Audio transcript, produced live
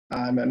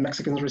I'm a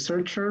Mexican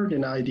researcher,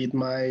 and I did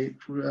my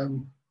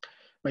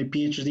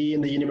PhD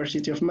in the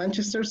University of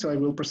Manchester. So I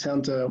will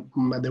present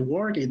the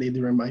work I did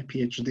during my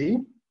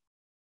PhD.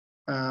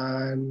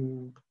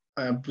 And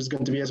was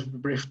going to be a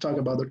brief talk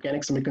about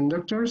organic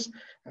semiconductors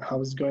and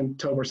how it's going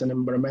towards an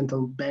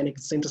environmental Benign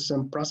synthesis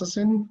and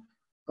processing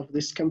of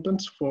these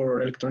components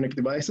for electronic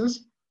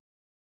devices.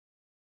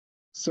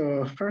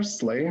 So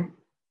firstly,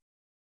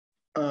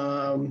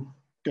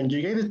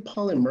 conjugated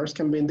polymers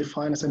can be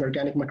defined as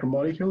inorganic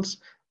macromolecules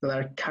that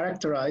are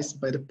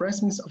characterized by the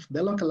presence of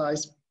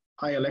delocalized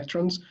pi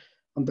electrons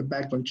on the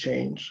backbone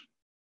chain.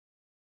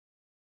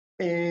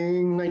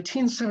 In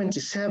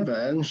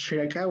 1977,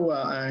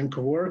 Shirakawa and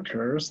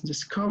co-workers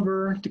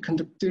discovered the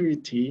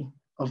conductivity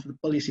of the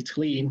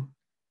polyacetylene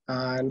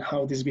and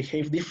how this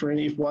behaved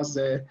differently if it was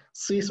the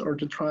cis or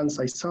the trans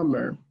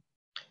isomer.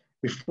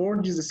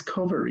 Before this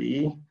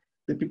discovery,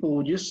 the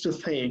people used to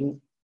think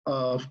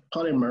of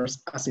polymers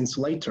as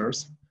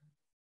insulators.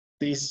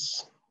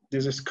 This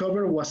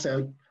discovery was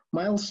a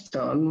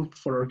milestone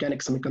for organic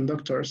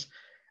semiconductors.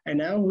 And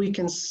now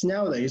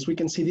nowadays we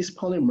can see these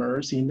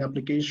polymers in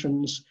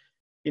applications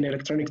in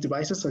electronic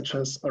devices such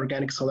as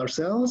organic solar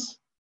cells,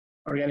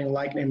 organic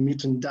light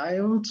emitting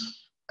diodes,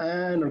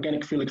 and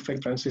organic field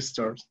effect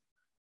transistors.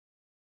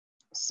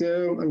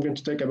 So I'm going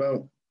to talk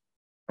about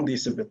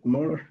this a bit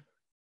more.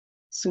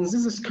 Since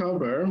this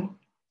discovery,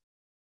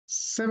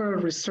 several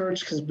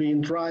research has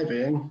been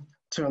driving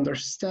to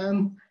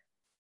understand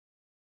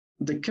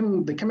the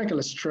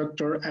chemical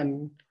structure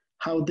and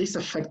how this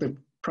affects the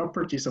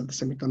properties of the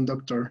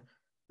semiconductor,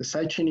 the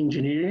side chain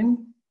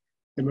engineering,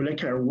 the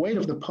molecular weight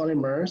of the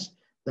polymers,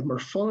 the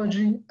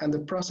morphology, and the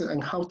process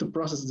and how to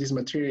process these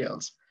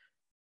materials.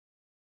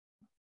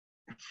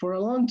 For a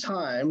long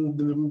time,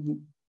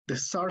 the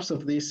source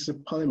of these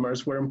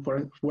polymers were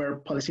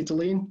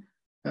polyacetylene,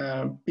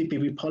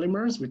 PPB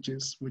polymers, which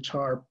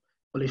are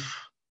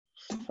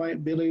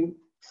polyphenylene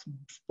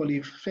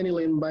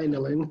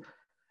vinylene,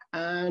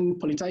 and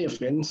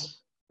polythiophene.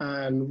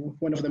 And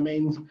one of the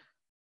main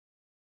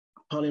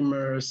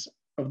polymers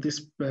of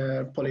these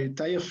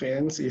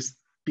polythiophene is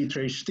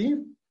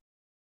P3HT.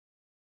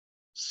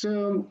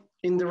 So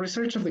in the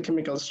research of the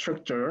chemical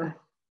structure,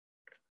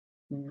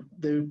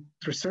 the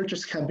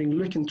researchers have been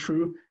looking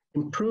through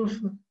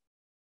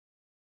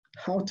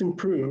how to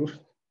improve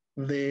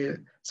the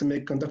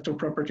semiconductor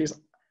properties,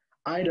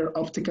 either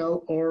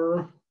optical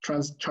or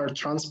charge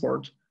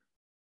transport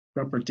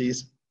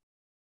properties,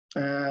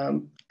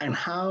 and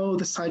how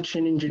the side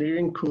chain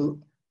engineering could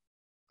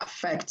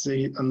affect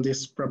on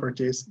these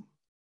properties.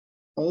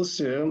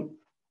 Also,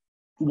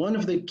 one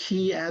of the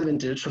key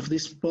advantages of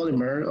this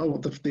polymer,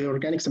 of the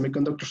organic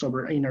semiconductors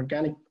over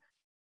inorganic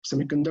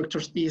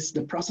semiconductors, is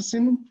the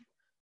processing.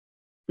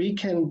 We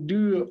can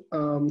do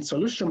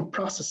solution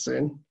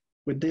processing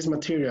with these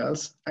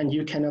materials, and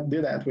you cannot do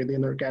that with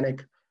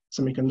inorganic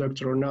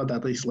semiconductor, or not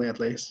that easily at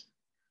least.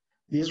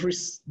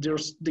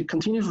 The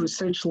continuous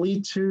research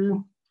lead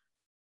to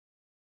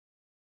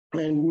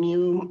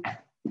new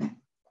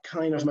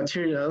kind of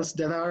materials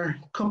that are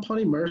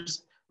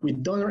copolymers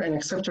with donor and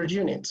acceptor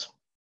units.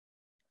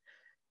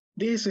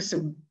 This is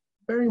a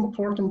very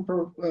important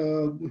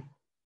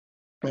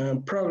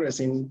progress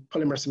in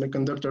polymer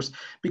semiconductors,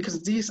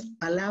 because this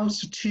allows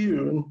to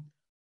tune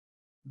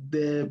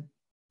the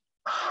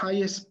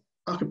highest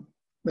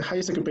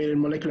occupied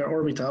molecular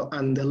orbital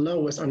and the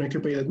lowest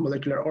unoccupied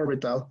molecular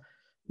orbital,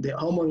 the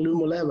HOMO and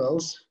LUMO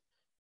levels.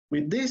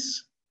 With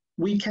this,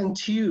 we can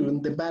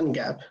tune the band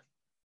gap,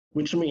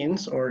 which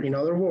means, or in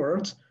other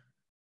words,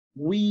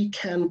 we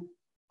can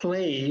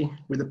play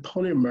with the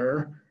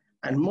polymer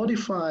and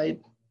modify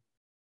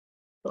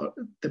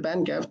the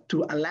band gap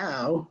to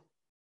allow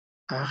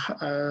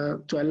the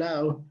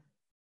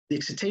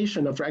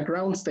excitation of a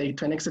ground state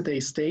to an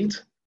excited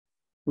state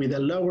with a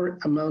lower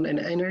amount in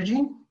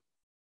energy.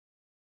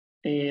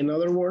 In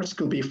other words,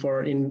 could be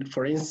for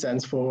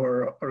instance,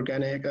 for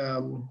organic,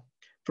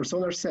 for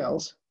solar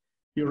cells,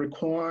 you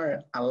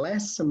require a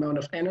less amount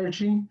of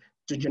energy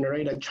to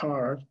generate a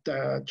charge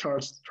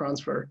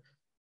transfer.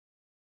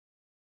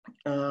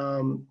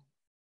 I'm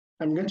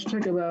going to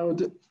talk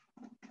about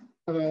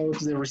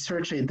the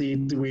research I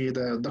did with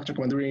Dr.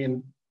 Comanduri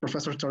and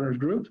Professor Turner's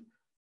group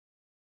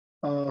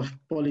of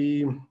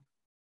the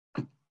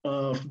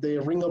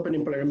ring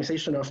opening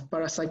polymerization of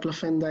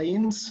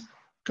paracyclophendienes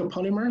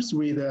copolymers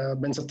with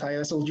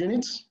benzothiazoles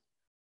units.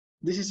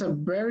 This is a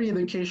very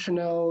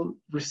educational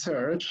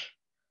research,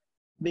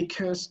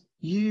 because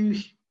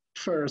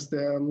first,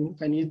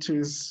 I need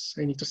to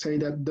say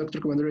that Dr.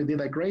 Comanduri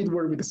did a great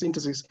work with the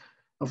synthesis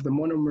of the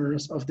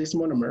monomers, of these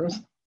monomers.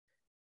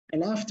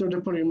 And after the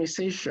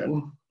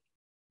polymerization,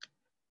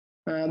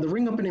 the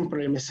ring opening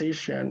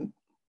polymerization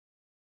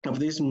of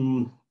these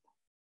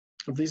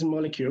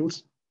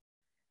molecules,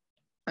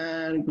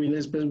 and with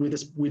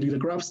the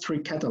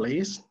Grove-3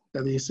 catalyst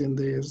that is in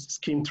this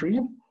scheme 3,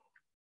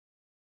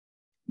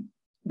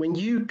 when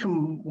you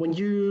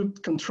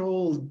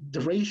control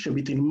the ratio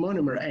between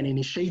monomer and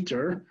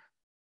initiator,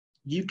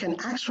 you can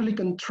actually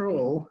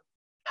control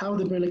how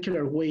the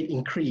molecular weight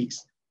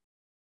increase.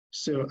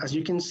 So as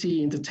you can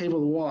see in the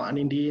table 1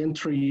 in the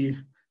entry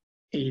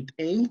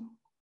 8A,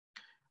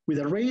 with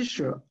a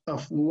ratio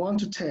of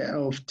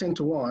 10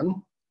 to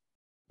 1,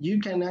 you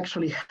can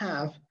actually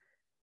have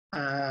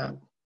a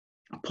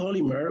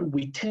polymer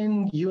with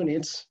 10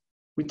 units,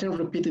 with 10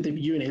 repetitive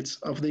units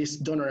of this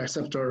donor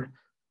acceptor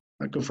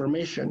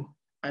conformation.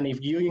 And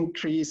if you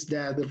increase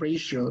that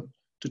ratio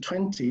to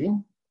 20,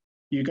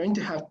 you're going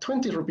to have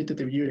 20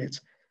 repetitive units,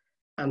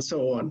 and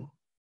so on.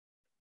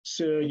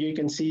 So you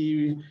can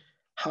see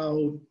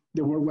how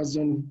the work was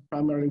done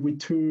primarily with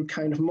two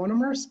kind of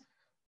monomers,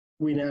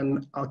 with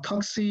an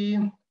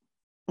alkoxy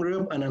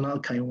group and an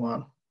alkyl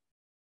one.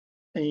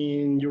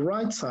 In your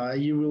right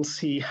side, you will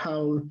see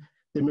how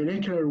the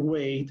molecular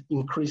weight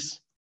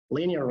increased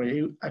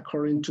linearly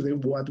according to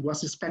what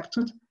was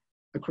expected,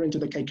 according to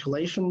the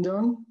calculation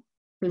done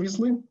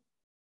previously.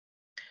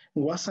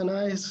 In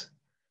Wasanize,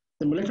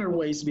 the molecular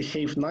weights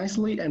behave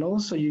nicely, and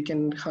also you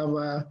can have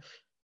a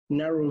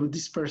narrow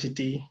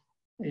dispersity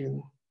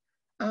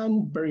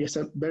and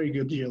very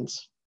good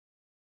yields.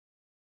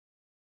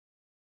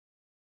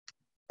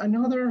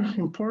 Another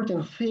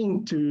important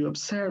thing to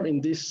observe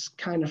in this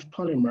kind of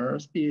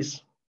polymers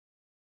is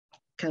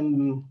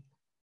can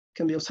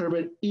be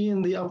observed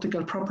in the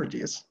optical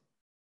properties.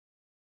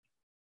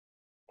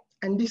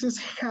 And this is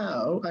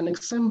how an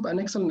excellent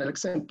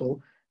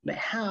example of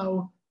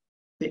how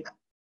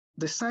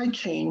the side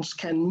chains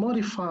can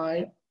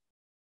modify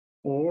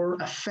or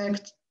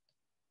affect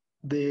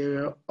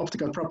the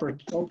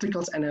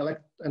opticals and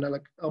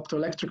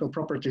optoelectrical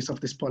properties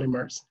of these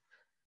polymers.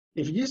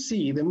 If you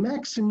see the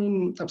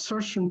maximum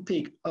absorption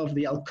peak of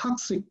the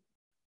alkoxic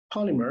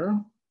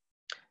polymer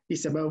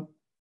is about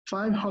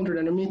 500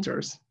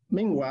 nanometers.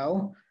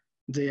 Meanwhile,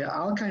 the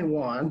alkyne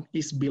one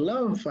is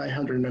below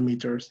 500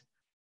 nanometers,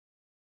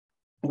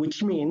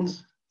 which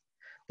means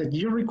that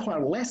you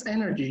require less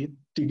energy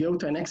to go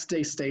to an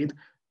X-ray state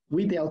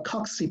with the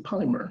alkoxy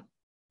polymer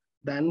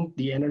than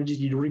the energy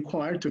you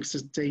require to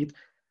excitate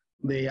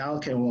the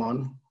alkyne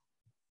one.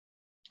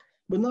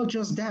 But not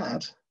just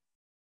that,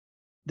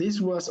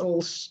 this was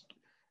also,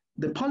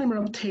 the polymer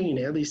obtained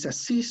is a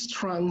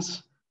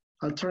cis-trans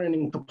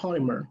alternating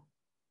polymer.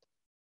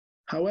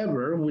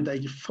 However, with a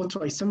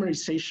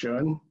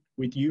photoisomerization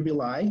with UV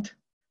light,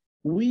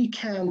 we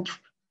can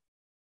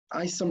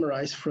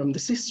isomerize from the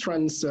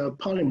cis-trans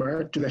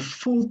polymer to the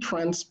full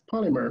trans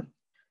polymer.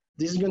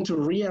 This is going to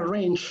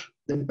rearrange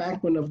the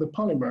backbone of the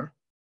polymer,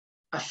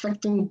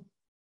 affecting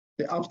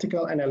the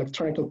optical and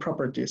electronic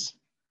properties.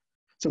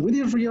 So with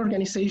this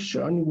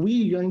reorganization,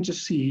 we're going to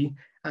see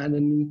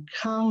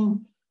how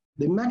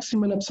the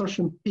maximum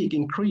absorption peak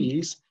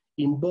increase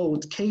in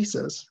both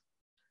cases,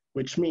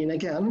 which means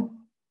again,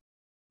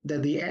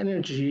 that the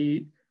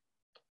energy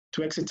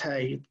to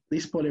excitate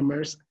these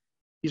polymers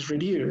is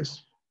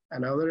reduced.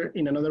 Another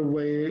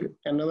way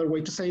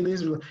to say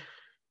this,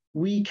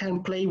 we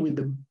can play with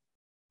the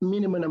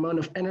minimum amount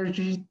of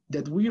energy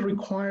that we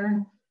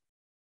require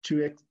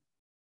to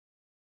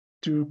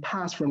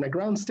pass from a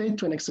ground state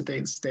to an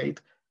excited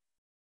state.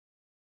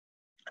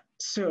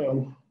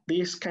 So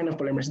this kind of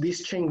polymers,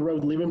 this chain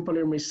road leaving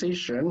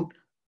polymerization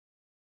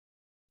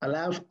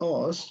allows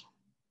us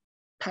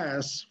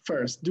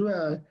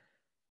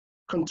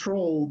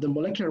control the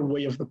molecular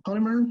weight of the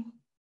polymer,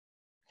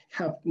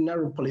 have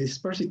narrow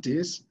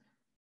polydispersities,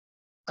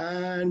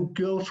 and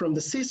go from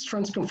the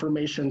cis-trans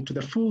conformation to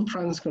the full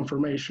trans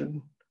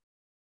conformation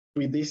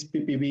with these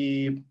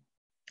PPB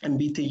and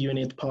BT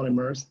unit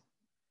polymers.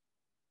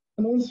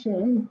 And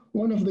also,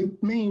 one of the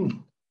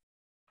main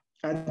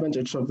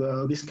advantages of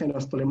this kind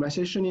of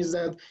polymerization is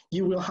that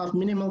you will have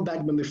minimal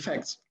backbone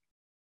effects.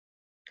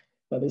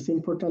 That is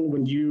important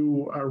when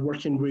you are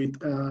working with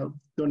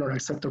donor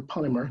acceptor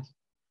polymer.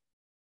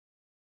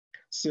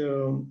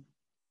 So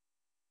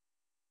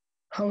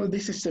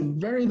this is a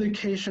very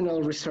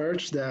educational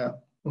research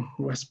that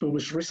was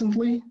published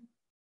recently.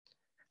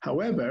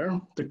 However,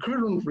 the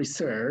current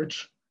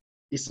research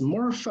is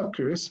more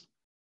focused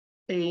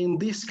in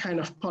this kind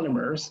of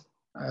polymers,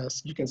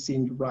 as you can see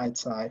in the right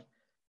side.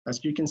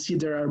 As you can see,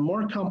 there are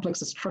more complex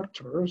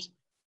structures,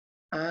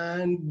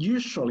 and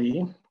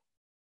usually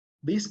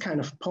these kind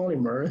of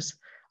polymers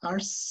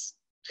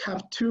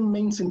have two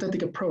main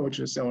synthetic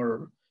approaches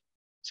or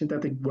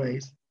synthetic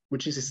ways,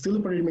 which is steel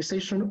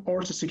polymerization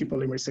or Suzuki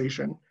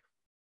polymerization.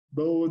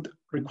 Both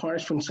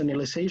requires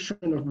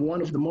functionalization of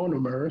one of the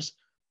monomers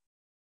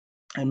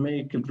and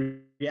make it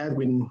react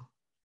with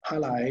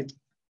halide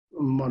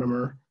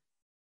monomer.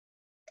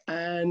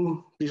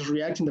 And this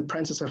reacts in the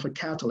presence of a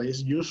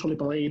catalyst, usually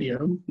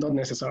palladium, not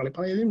necessarily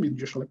palladium, but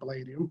usually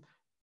palladium,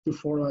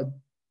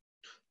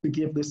 to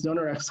give this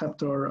donor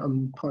acceptor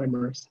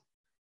polymers.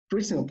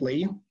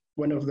 Recently,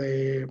 one of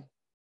the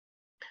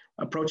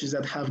approaches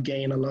that have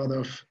gained a lot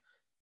of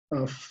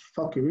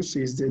focus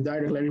is the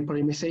direct layer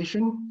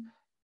polymerization.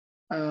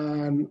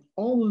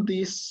 All of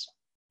these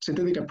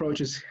synthetic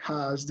approaches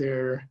has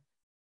their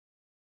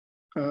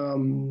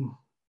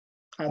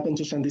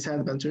advantage and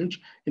disadvantage.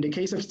 In the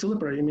case of steel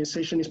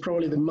polymerization, is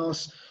probably the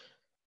most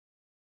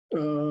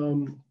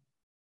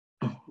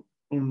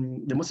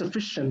the most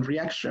efficient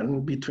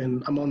reaction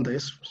among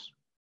this.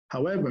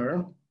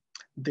 However,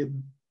 the,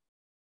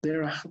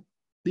 there are,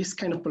 this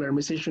kind of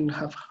polymerization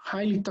have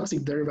highly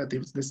toxic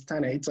derivatives. The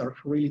stannates are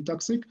really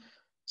toxic,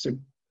 so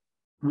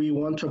we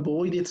want to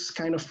avoid this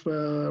kind of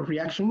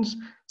reactions.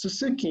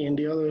 Suzuki, on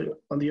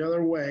the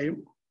other way,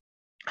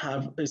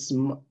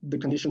 the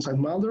conditions are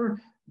milder.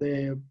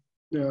 The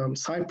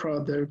side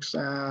products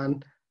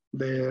and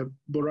the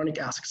boronic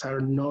acids are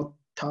not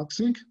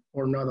toxic,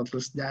 or not at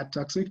least that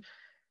toxic.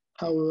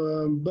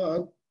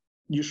 But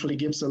usually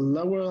gives a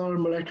lower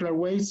molecular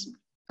weight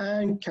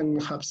and can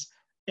have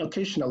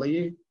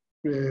occasionally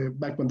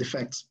backbone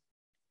defects.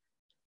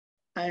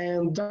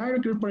 And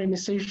direct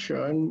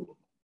polymerization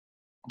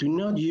do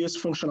not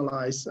use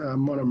functionalized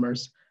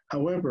monomers.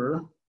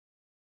 However,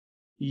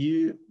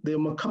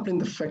 the coupling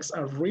defects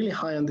are really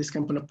high on this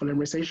kind of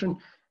polymerization,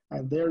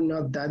 and they're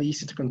not that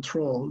easy to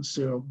control.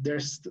 So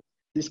this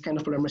kind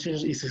of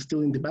polymerization is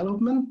still in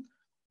development.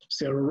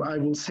 So I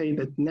will say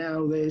that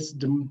nowadays,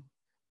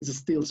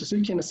 still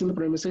Suzuki and acyl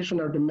polymerization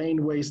are the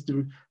main ways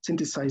to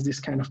synthesize this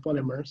kind of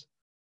polymers.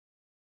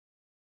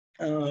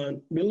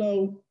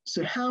 Below,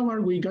 so how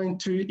are we going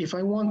to, if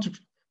I want to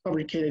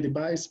fabricate a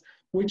device,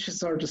 which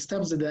are the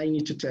steps that I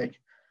need to take?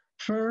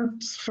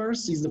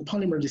 First is the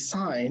polymer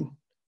design.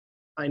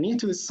 I need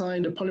to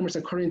design the polymers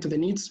according to the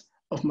needs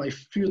of my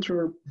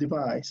future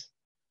device.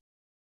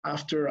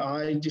 After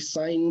I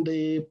design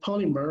the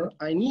polymer,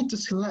 I need to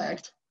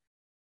select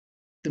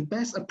the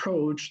best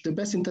approach, the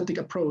best synthetic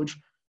approach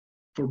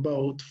for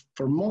both,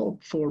 for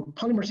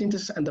polymer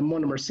synthesis and the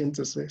monomer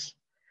synthesis.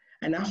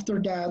 And after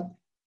that,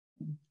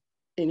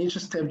 in each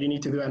step, you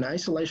need to do an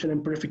isolation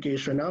and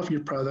purification of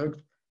your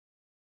product.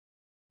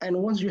 And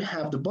once you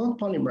have the bulk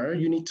polymer,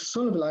 you need to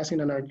solubilize in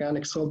an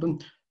organic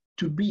solvent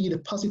to be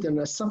deposited on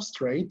a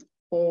substrate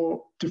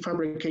or to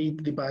fabricate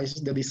the device,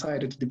 the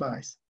desired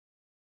device.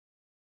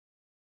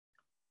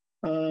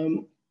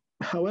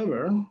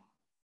 However,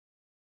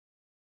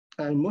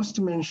 I must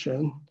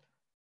mention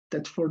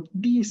that for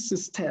these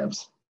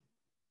steps,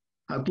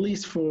 at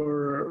least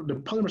for the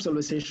polymer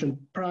solubilization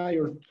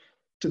prior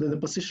to the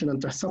deposition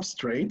onto a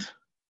substrate,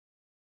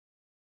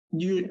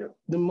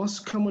 the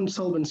most common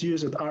solvents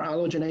used are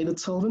halogenated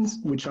solvents,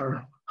 which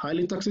are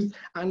highly toxic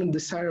and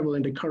undesirable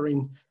in the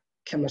current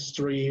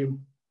chemistry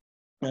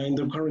and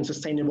the current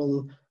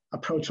sustainable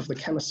approach of the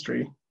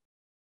chemistry.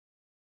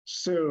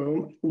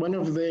 So one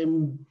of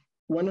the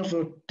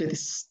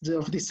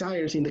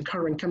desires in the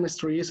current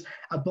chemistry is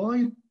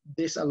avoid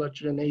these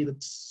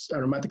halogenated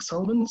aromatic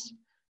solvents.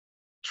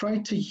 Try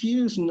to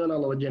use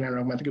non-halogen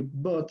aromatic,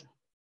 but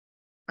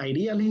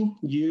ideally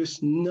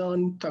use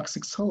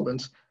non-toxic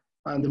solvents,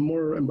 and the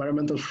more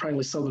environmental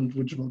friendly solvent,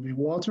 which will be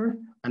water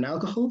and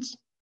alcohols.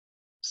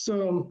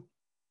 So,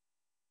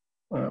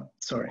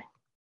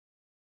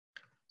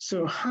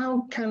 So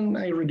how can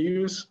we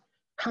reduce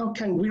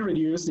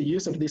the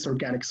use of these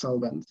organic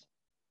solvents?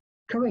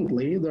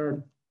 Currently, there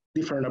are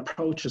different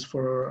approaches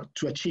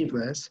to achieve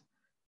this.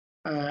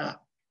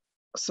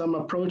 Some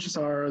approaches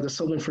are the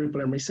solvent-free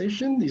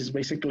polymerization. This is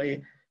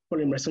basically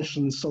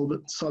polymerization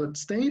solid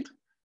state,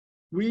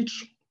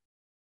 which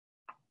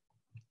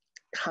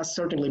has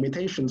certain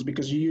limitations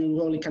because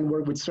you only can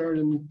work with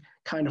certain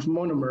kind of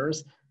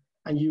monomers,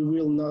 and you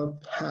will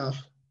not have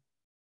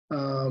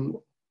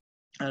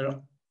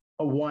a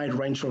wide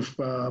range of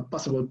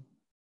possible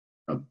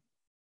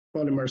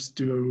polymers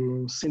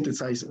to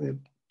synthesize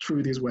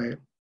through this way.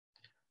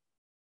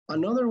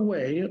 Another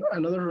way,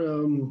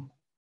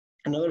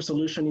 another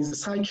solution is the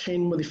side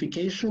chain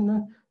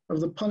modification of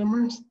the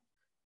polymers.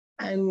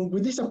 And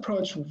with this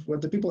approach,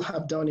 what the people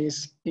have done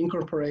is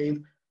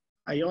incorporate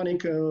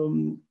ionic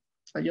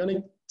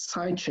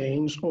side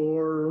chains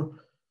or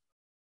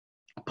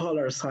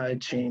polar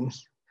side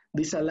chains.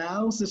 This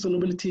allows the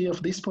solubility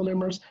of these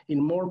polymers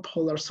in more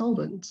polar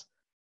solvents.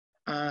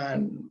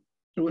 And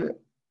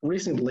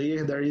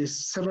recently, there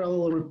is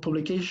several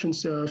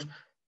publications of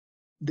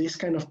this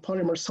kind of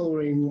polymer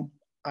soluble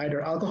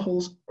either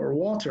alcohols or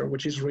water,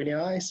 which is really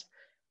nice.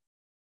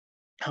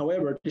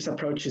 However, this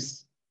approach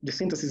the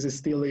synthesis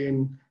is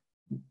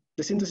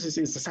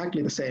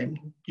exactly the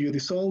same. You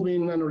dissolve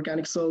in an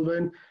organic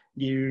solvent,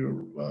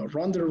 you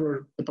run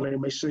the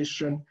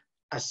polymerization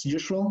as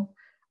usual,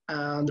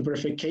 and the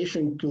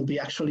verification will be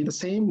actually the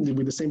same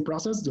with the same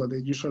process, though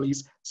it usually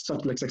is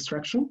subflex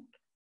extraction,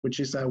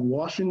 which is a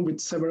washing with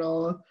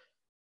several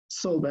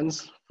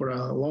solvents for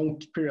a long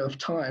period of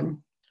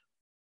time.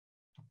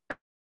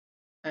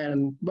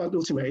 But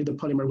ultimately, the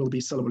polymer will be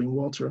soluble in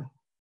water.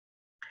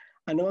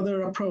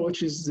 Another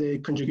approach is the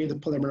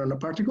conjugated polymer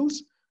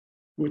nanoparticles,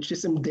 which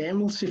is the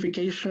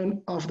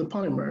emulsification of the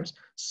polymers.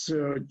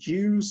 So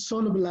you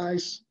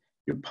solubilize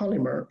your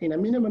polymer in a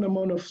minimum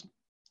amount of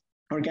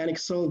organic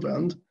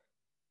solvent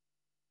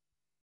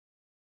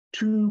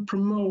to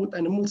promote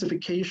an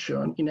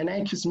emulsification in an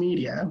aqueous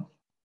media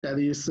that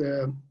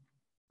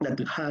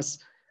has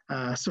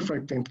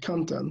surfactant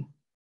content.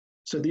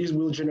 So these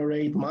will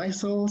generate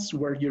micelles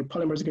where your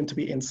polymer is going to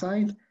be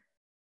inside,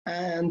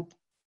 and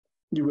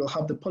you will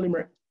have the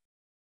polymer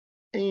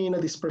in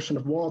a dispersion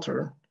of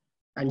water,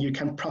 and you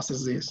can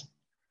process this.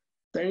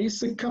 There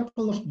is a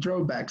couple of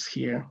drawbacks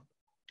here.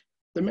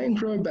 The main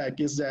drawback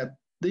is that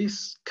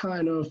this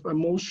kind of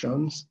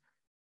emulsions,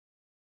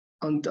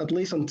 at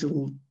least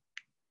until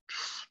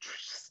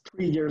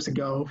 3 years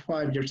ago,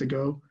 5 years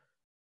ago,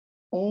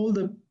 all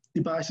the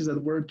devices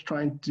that were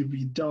trying to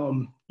be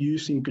done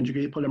using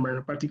conjugated polymer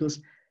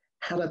nanoparticles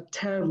had a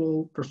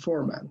terrible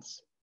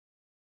performance.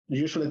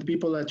 Usually the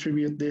people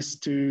attribute this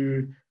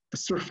to the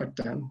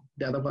surfactant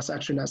that was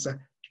acting as a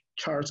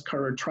charge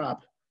carrier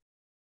trap.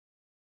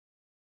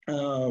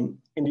 In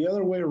the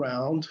other way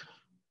around,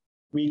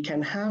 we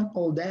can have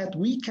all that.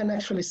 We can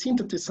actually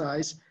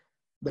synthesize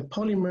the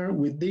polymer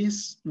with the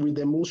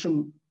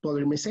emulsion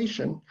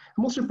polymerization.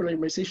 Emulsion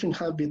polymerization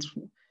habits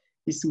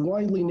is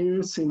widely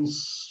new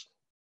since,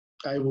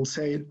 I will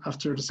say,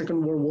 after the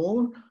Second World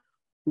War,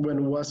 when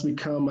it was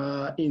become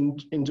an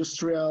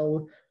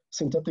industrial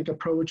synthetic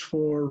approach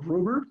for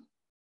rubber.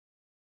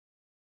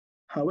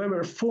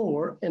 However,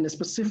 for in a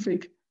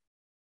specific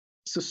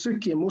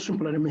Suzuki emulsion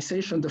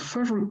polymerization, the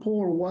first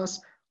report was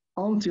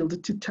until the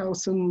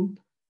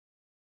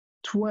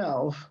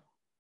 2012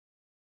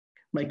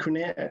 by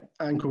Kuhne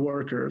and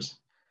co-workers,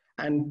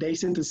 and they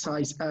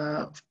synthesized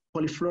a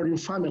polyfluorine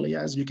family,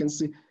 as you can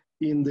see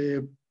in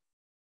the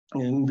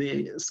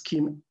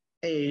scheme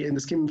A, in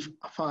the scheme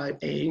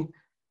 5A.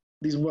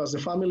 This was the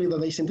family that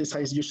they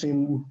synthesized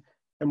using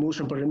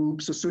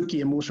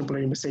Suzuki emulsion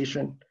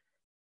polymerization.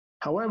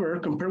 However,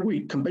 compared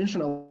with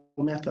conventional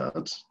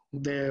methods,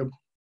 the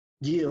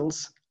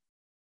yields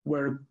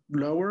were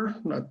lower,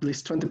 at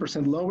least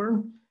 20%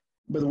 lower,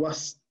 but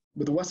was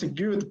a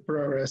good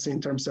progress in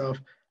terms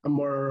of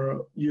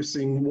more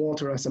using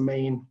water as a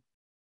main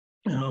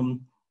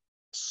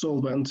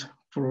solvent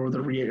for the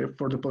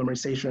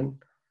polymerization.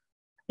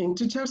 In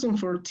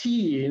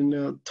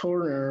 2014,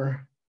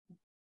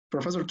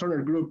 Professor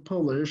Turner group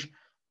published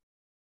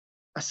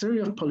a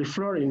series of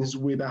polyfluorines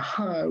with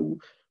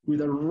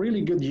a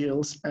really good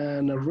yields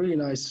and a really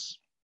nice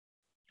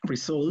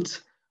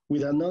results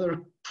with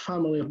another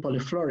family of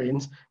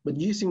polyfluorines, but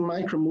using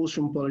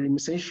microemulsion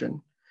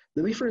polymerization.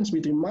 The difference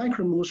between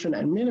microemulsion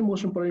and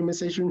mini-emulsion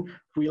polymerization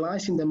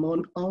relies in the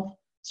amount of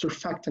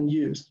surfactant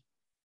used.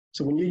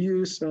 So when you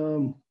use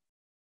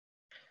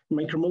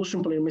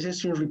microemulsion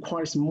polymerization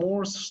requires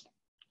more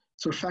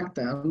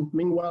surfactant,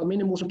 meanwhile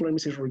mini-emulsion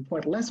polymerization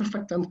requires less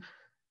surfactant,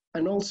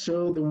 and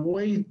also the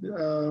way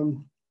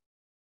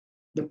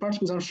the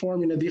particles are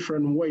formed in a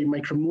different way.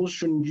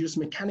 Microemulsion use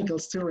mechanical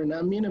stirring,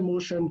 and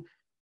mini-emulsion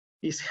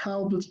is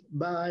helped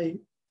by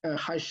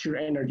high shear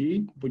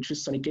energy, which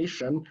is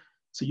sonication.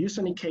 So you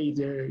sonicate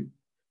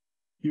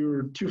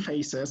your two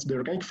phases, the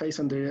organic phase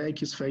and the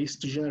aqueous phase,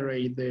 to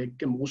generate the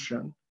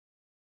emulsion.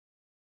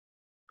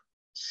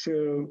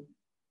 So,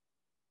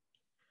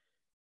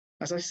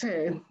 as I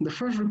said, the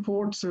first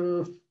reports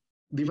of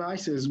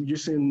devices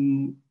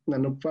using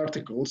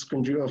nanoparticles,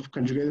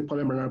 conjugated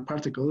polymer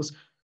nanoparticles,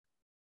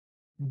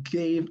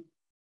 gave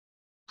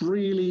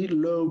really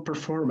low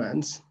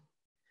performance.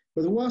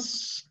 But it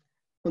was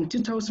in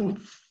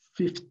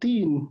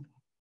 2015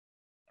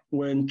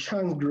 when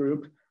Chang's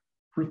group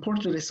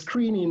reported a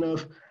screening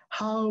of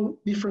how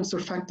different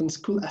surfactants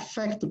could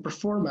affect the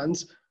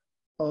performance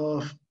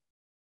of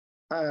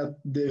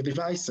the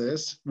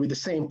devices with the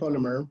same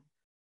polymer.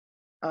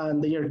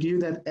 And they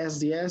argued that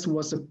SDS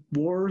was the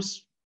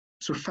worst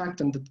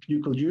surfactant that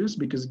you could use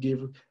because it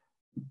gave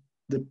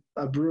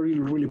a really,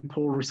 really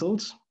poor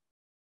results.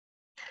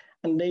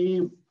 And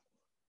they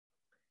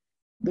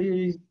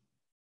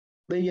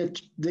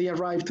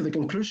arrived to the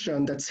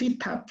conclusion that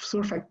CTAP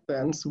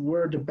surfactants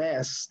were the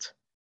best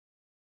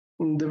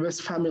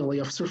family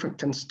of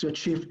surfactants to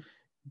achieve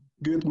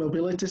good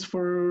mobilities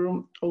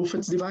for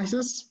OFET's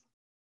devices.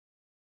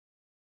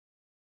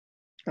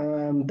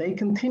 They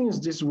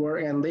continued this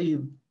work and they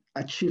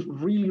achieved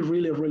really,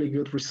 really, really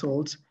good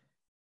results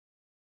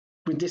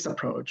with this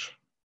approach,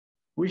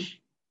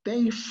 which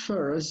they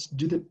first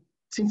do the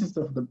synthesis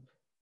of the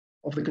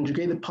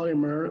conjugated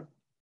polymer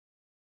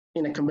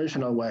in a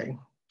conventional way,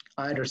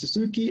 either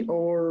Suzuki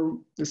or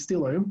the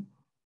Stilo,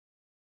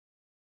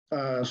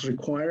 as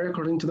required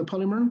according to the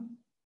polymer.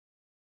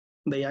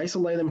 They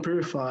isolate and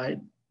purify.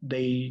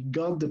 They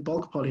got the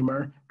bulk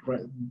polymer.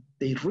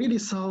 They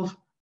redissolve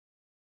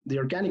the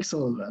organic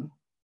solvent,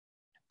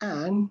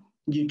 and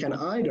you can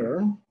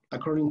either,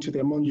 according to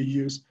the amount you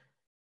use,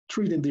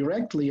 treat it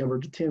directly over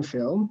the thin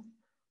film,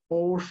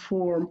 or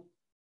form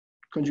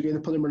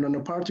conjugated polymer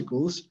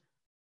nanoparticles,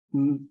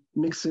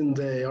 mixing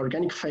the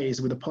organic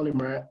phase with the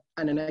polymer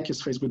and an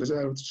aqueous phase with the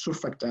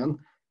surfactant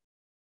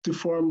to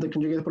form the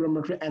conjugated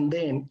polymer, and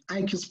then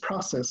aqueous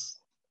process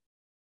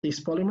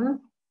this polymer.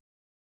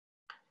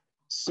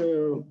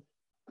 So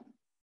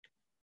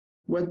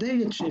what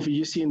they achieve,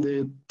 you see in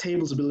the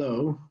tables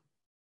below,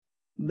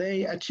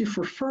 they achieve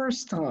for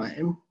first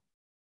time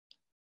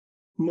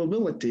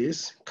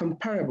mobilities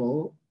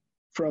comparable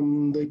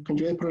from the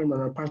conjugated polymer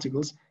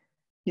nanoparticles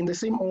in the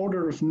same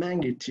order of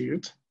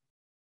magnitude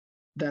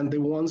than the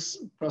ones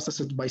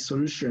processed by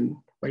solution,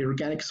 by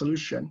organic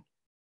solution,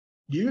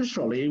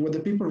 Usually, what the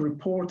people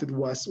reported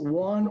was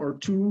 1 or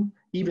 2,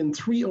 even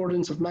 3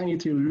 orders of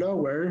magnitude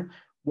lower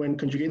when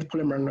conjugated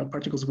polymer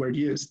nanoparticles were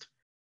used.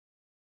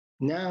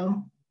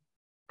 Now,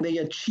 they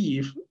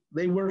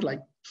were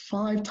like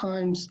 5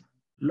 times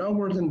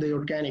lower than the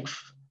organic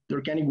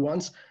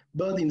ones,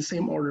 but in the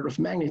same order of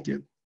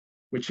magnitude,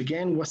 which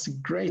again was a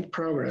great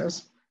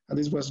progress, and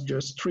this was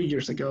just 3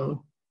 years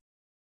ago.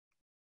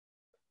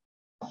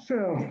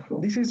 So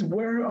this is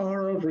where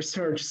our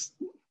research,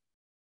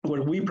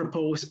 where we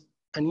propose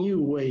a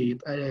new way,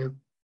 a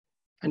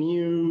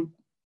new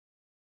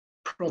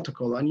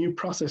protocol, a new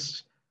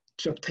process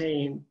to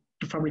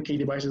fabricate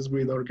devices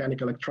with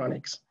organic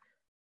electronics.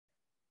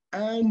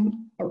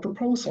 And our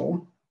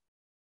proposal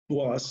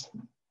was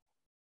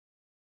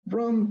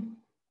from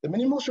the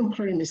mini-emulsion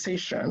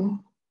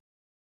polymerization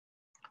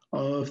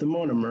of the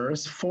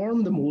monomers,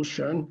 form the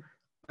emulsion,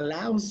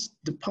 allows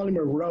the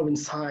polymer grow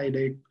inside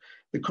the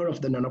core of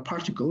the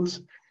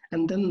nanoparticles,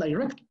 and then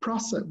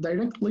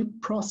directly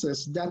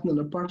process that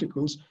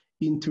nanoparticles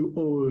into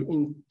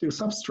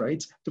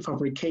substrates to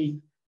fabricate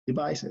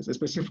devices,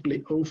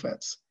 specifically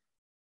OFETs.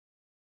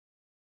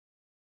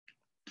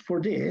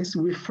 For this,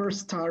 we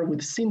first start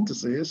with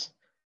synthesis,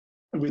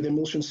 with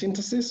emulsion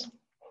synthesis.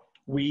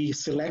 We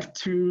select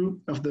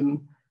two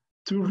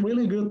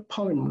really good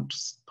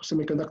polymers,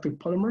 semiconductor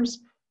polymers.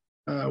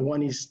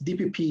 One is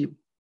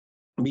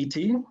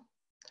DPP-BT,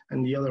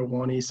 and the other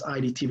one is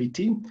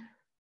IDT-BT.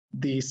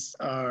 These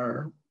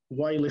are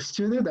widely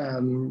studied,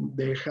 and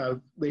they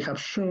have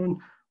shown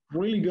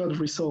really good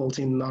results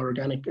in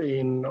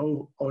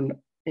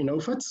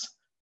OFETs.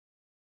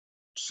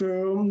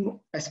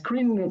 So a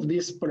screening of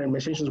these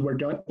polymerizations were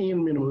done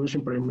in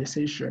mini-emulsion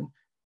polymerization,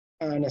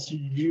 and as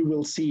you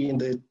will see in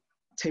the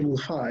table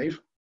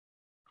 5,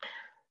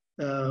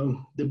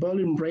 the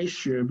volume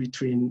ratio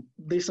between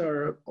these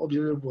are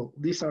observable.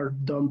 These are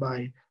done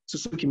by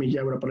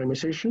Suzuki-Miyaura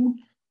polymerization.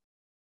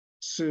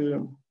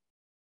 So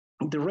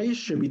the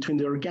ratio between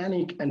the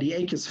organic and the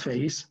aqueous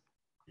phase,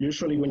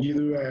 usually when you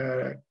do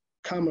a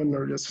common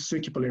or a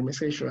Suzuki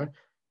polymerization,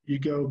 you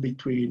go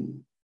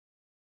between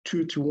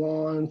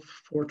 2:1,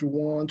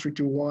 4:1,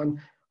 3:1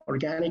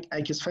 organic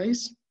aqueous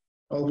phase,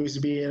 always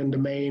being the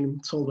main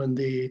solvent,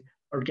 the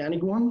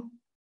organic one.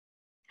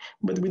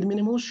 But with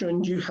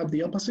mini-emulsion, you have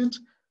the opposite,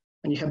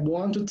 and you have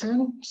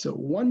 1:10, so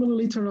 1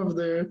 milliliter of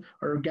the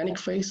organic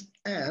phase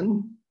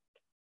and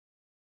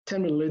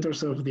 10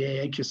 milliliters of the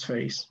aqueous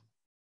phase.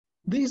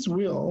 This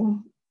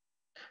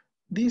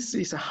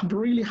is a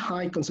really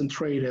high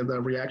concentrated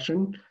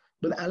reaction,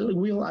 but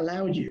will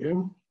allow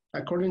you,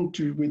 according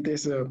to with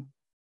this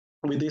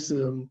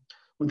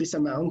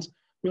amount,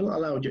 will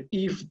allow you,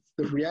 if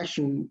the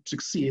reaction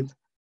succeeds,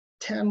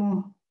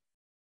 10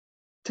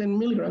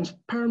 milligrams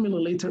per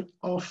milliliter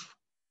of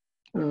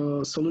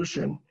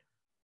solution,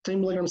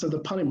 10 milligrams of the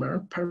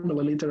polymer per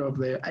milliliter of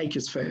the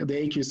aqueous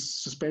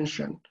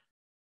suspension,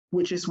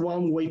 which is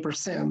 1 weight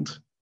percent.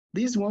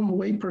 This 1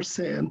 weight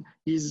percent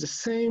is the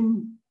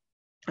same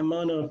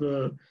amount of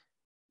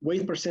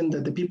weight percent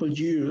that the people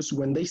use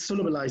when they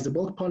solubilize the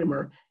bulk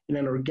polymer in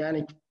an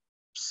organic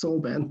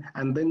solvent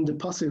and then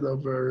deposit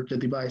over the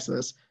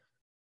devices.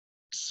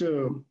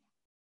 So,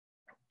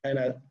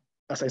 and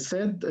as I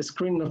said, the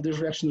screening of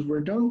these reactions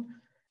were done.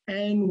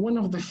 And one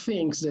of the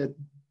things that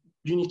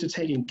you need to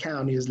take in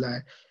account is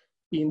that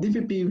in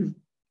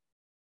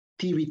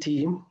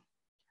DPP-TBT,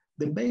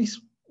 the base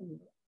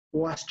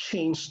was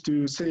changed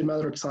to sodium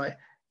hydroxide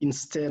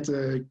instead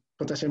of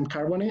potassium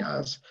carbonate.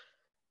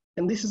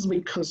 And this is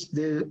because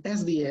the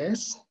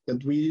SDS,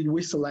 that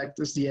we select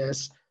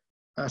SDS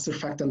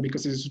surfactant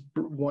because it's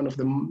one of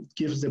them,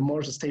 gives the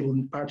more stable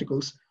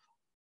particles,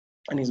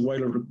 and is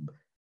widely,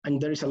 and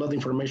there is a lot of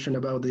information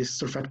about this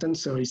surfactant,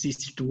 so it's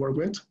easy to work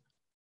with.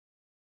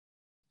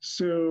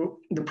 So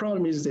the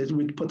problem is that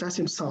with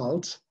potassium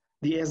salt,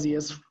 the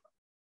SDS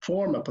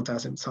form a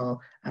potassium salt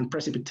and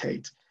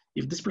precipitate.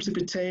 If this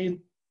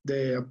precipitate,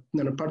 the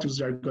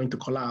nanoparticles are going to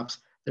collapse.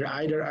 They're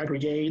either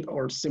aggregate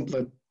or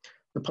simply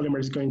the polymer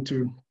is going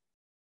to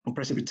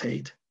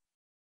precipitate.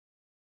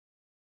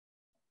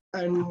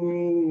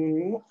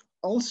 And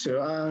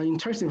also, an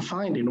interesting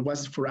finding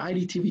was for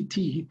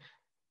IDT-BT,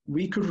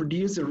 we could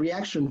reduce the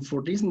reaction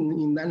for this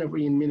in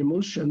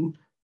mini-emulsion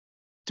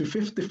to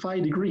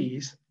 55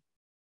 degrees.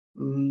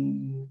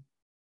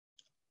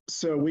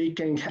 So we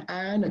can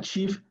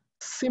achieve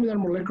similar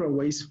molecular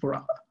weights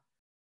for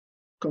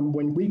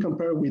when we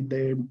compare with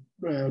the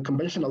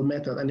conventional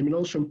method and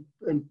emulsion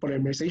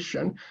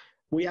polymerization.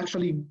 We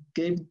actually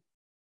gave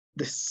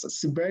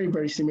this very,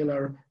 very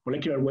similar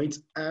molecular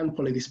weights and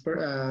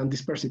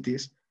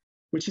dispersities,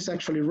 which is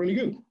actually really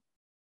good.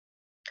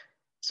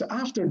 So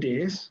after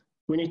this,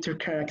 we need to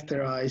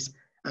characterize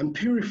and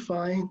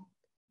purify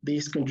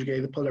these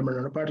conjugated polymer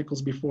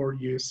nanoparticles before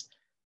use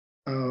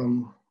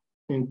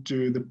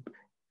to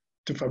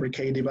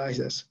fabricate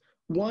devices.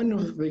 One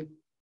of the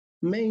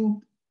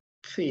main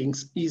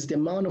things is the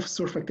amount of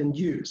surfactant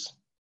used.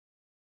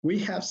 We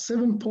have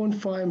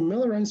 7.5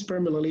 milligrams per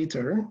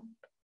milliliter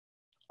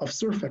of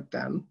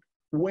surfactant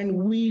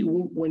when we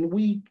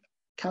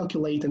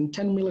calculating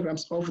 10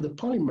 milligrams of the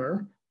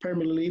polymer per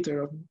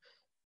milliliter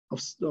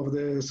of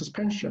the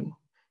suspension,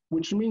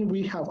 which means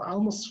we have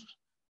almost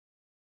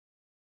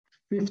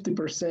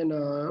 50%,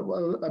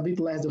 well, a bit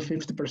less than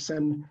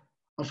 50%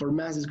 of our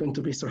mass is going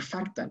to be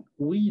surfactant.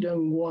 We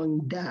don't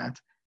want that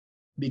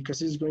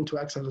because it's going to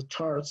act as a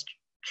charged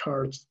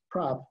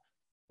prop,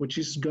 which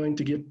is going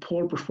to give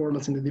poor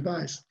performance in the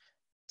device.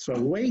 So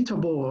a way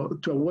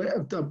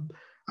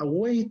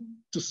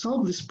to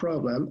solve this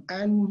problem,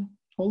 and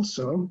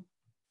also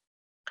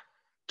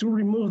to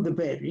remove the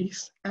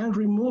base and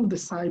remove the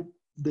side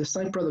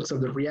products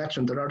of the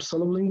reaction that are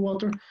soluble in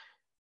water,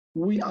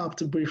 we opt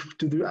to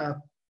do a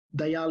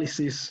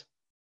dialysis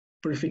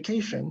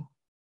purification.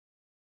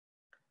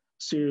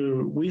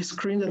 So we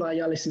screen the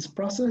dialysis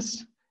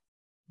process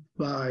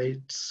by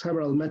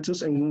several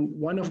methods, and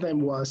one of them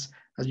was,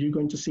 as you're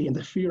going to see in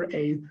the figure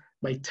 8,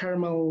 by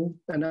thermal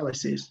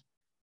analysis.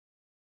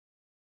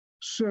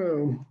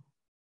 So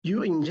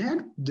you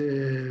inject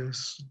the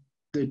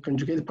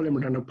conjugated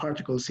polymer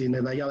nanoparticles in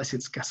a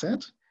dialysis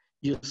cassette.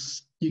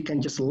 You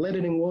can just let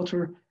it in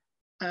water,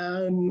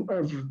 and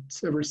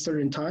every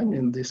certain time,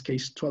 in this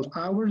case 12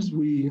 hours,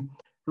 we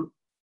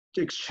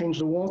exchange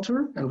the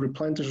water and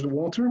replenish the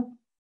water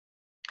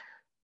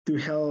to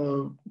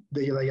help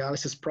the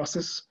dialysis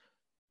process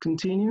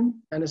continue.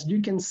 And as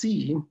you can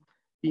see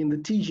in the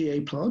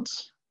TGA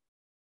plots,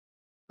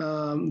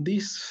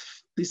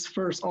 this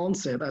first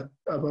onset at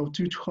about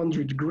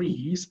 200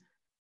 degrees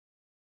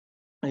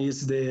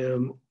is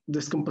the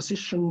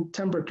decomposition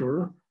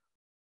temperature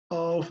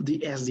of the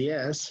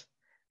SDS,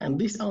 and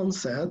this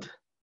onset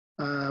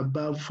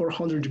above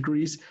 400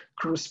 degrees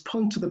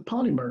correspond to the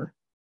polymer.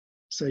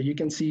 So you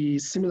can see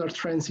similar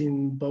trends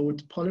in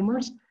both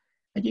polymers,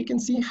 and you can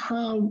see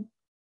how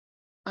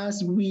as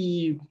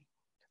the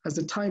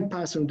time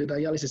passes on the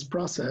dialysis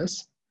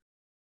process,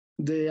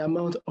 the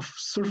amount of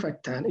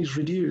surfactant is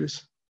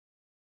reduced.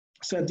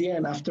 So at the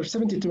end, after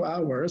 72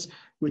 hours,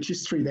 which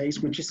is 3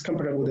 days, which is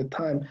comparable to the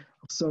time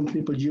some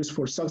people use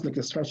for Soxhlet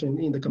extraction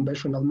in the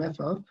conventional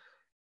method,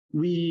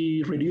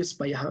 we reduced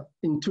by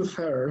in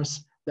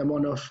 2/3 the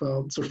amount of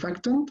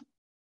surfactant,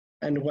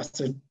 and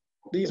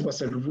this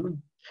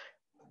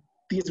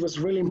was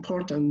really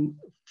important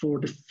for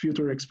the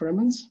future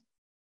experiments.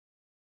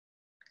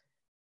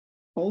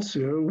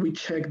 Also, we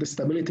check the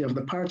stability of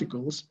the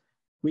particles.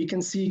 We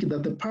can see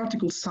that the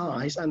particle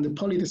size and the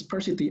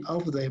polydispersity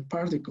of the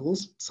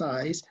particles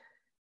size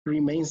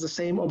remains the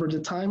same over the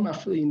time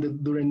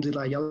during the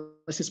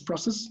dialysis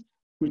process,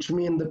 which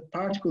means the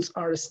particles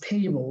are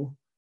stable.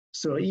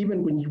 So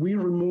even when we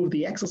remove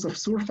the excess of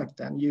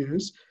surfactant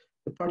used,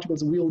 the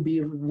particles will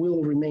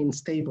remain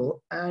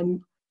stable,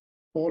 and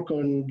all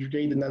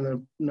conjugated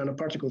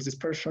nanoparticles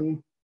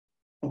dispersion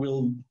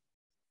will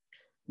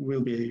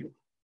be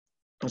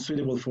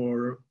suitable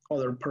for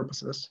other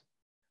purposes.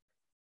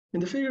 In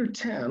the figure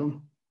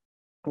 10,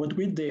 what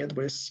we did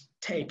was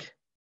take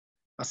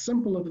a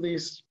sample of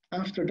this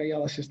after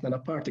dialysis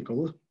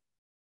nanoparticle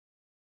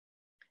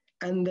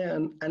and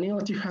then anneal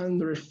at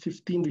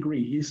 215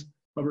 degrees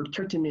over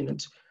 30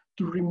 minutes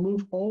to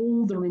remove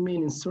all the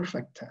remaining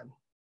surfactant.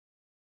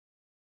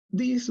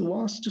 This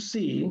was to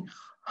see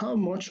how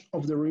much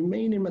of the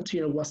remaining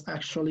material was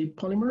actually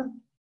polymer.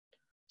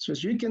 So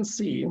as you can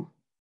see,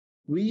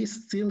 we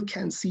still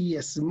can see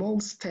a small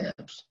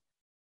steps,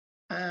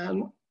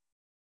 and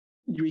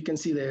we can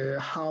see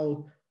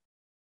how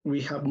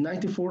we have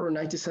 94 or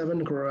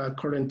 97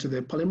 according to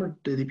the polymer,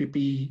 the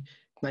DPP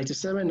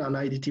 97 and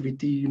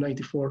IDTVT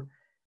 94.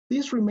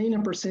 This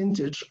remaining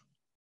percentage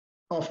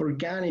of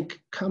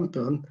organic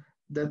compound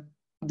that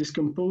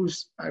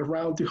decompose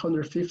around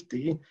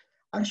 250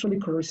 actually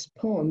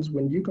corresponds,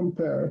 when you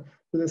compare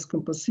the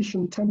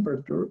decomposition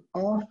temperature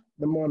of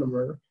the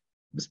monomers.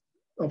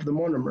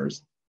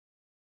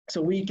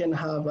 So we can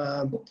have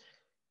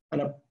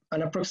an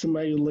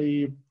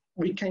approximately,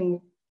 we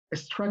can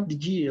extract the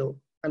yield,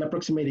 an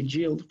approximated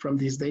yield from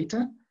this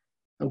data,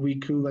 and we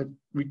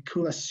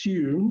could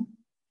assume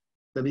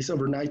that it's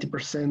over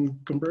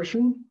 90%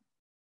 conversion.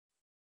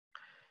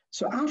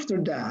 So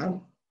after that,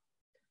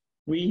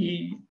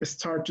 we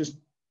start to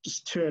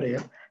study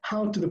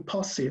how to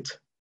deposit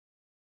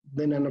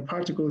the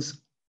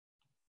nanoparticles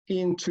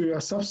into a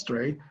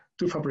substrate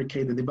to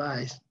fabricate the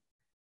device.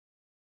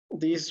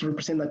 This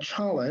represents a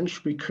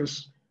challenge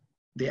because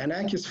the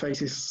anaqueous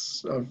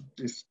phases of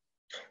this,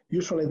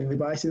 usually the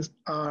devices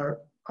are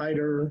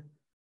either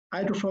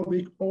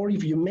hydrophobic, or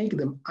if you make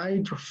them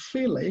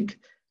hydrophilic,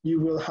 you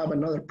will have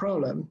another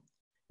problem.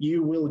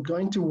 You will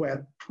going to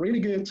wet really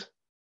good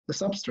the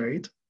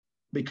substrate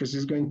because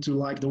it's going to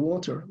like the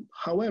water.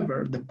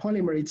 However, the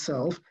polymer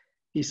itself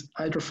is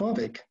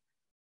hydrophobic.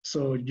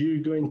 So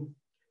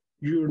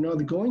you're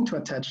not going to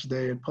attach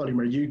the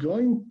polymer. You're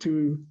going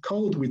to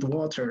coat with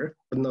water,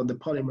 but not the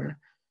polymer.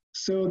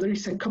 So there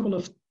is a couple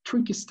of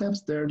tricky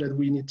steps there that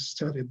we need to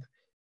study.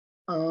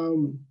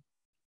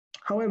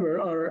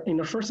 However, in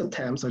our first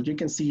attempt, as you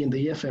can see in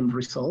the EFM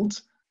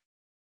results,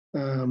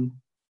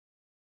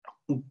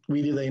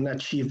 we didn't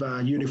achieve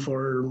a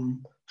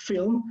uniform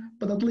film,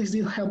 but at least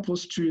it helps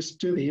us to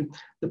study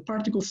the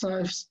particle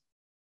size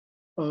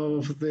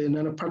of the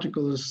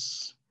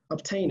nanoparticles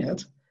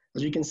obtained.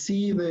 As you can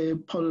see, the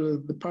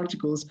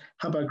particles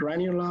have a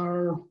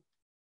granular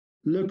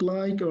look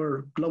like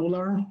or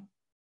globular.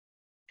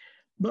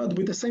 But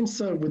with the same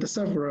with the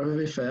server of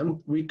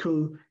FM, we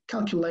could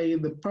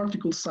calculate the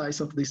particle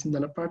size of these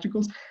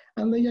nanoparticles,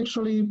 and they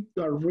actually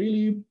are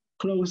really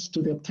close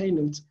to the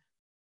obtained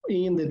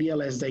in the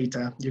DLS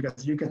data.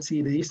 You can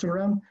see the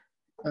histogram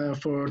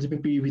for the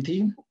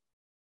PPVT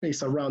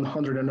is around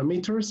 100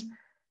 nanometers,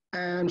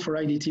 and for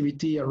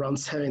IDTVT around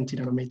 70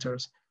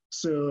 nanometers.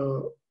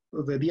 So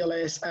the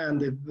DLS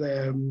and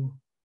the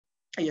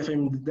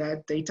AFM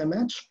data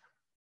match.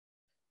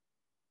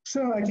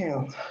 So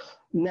again,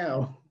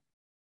 now,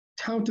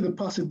 how to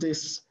deposit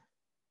this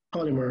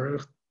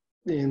polymer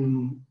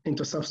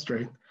into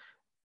substrate?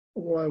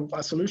 Well,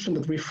 a solution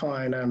that we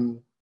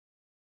find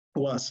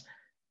was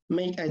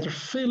make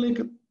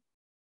hydrophilic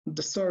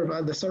the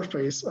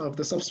surface of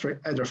the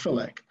substrate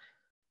hydrophilic.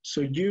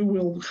 So you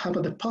will have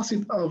a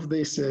deposit of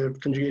these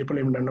conjugated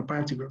polymer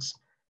nanoparticles,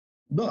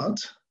 but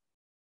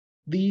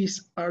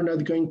these are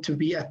not going to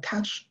be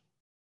attached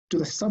to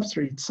the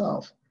substrate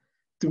itself.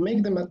 To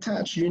make them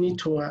attach, you need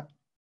to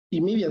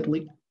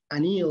immediately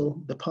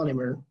anneal the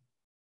polymer.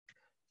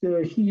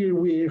 So here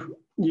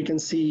you can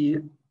see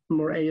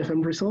more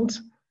AFM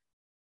results.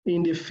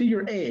 In the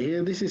figure A,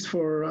 this is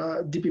for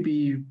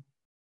DPP-DVT.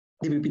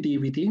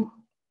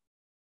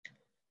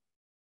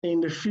 In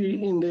the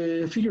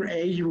figure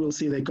A, you will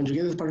see the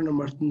conjugated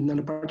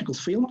nanoparticles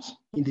films.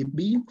 In the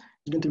B,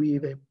 it's going to be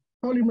the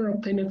polymer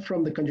obtained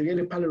from the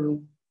conjugated polymer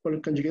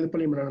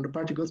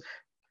nanoparticles,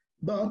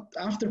 but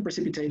after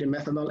precipitating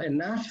methanol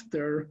and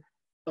after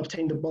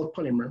obtaining the bulk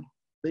polymer.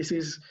 This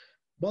is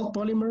bulk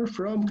polymer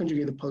from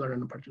conjugated polymer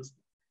nanoparticles.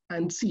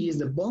 And C is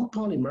the bulk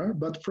polymer,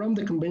 but from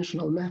the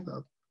conventional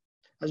method.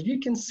 As you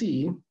can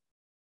see,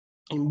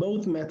 in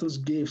both methods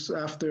gives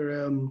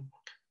after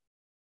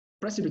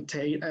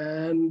precipitate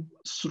and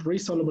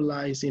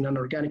resolubilize in an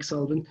organic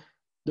solvent,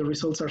 the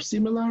results are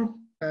similar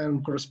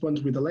and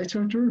corresponds with the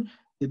literature.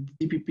 The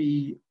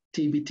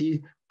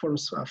DPP-TBT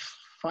forms a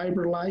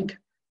fiber-like,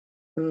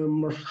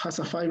 has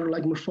a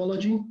fiber-like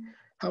morphology.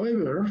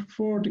 However,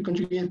 for the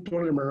conjugated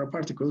polymer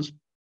nanoparticles,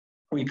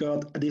 we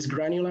got this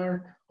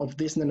granular of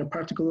this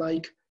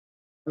nanoparticle-like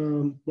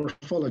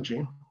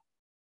morphology.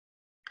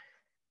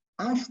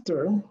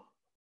 After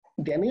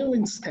the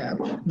annealing step,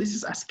 this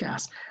is as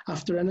gas.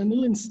 After an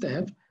annealing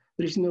step,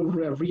 there is no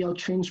real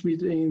change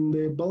within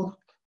the bulk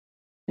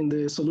in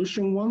the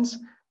solution ones,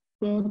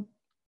 but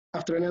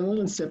after an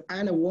annealing step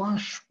and a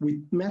wash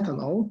with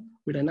methanol,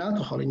 with an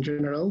alcohol in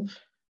general,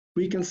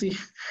 we can see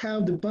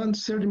how the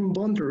certain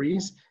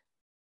boundaries,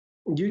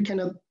 you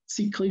cannot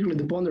see clearly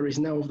the boundaries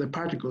now of the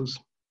particles.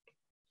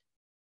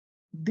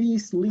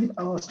 These lead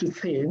us to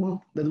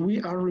think that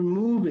we are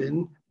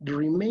removing the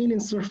remaining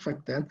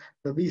surfactant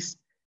that is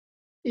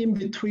in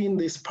between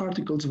these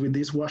particles with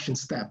this washing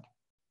step.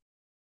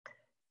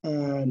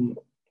 Well,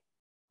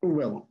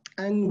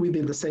 and we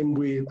did the same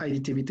with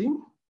IDTVT.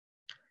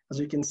 As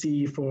you can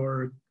see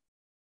for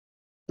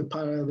the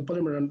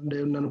polymer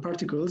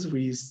nanoparticles,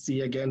 we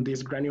see again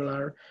this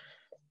granular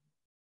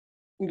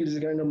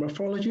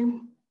morphology,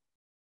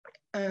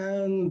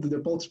 and the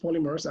bulk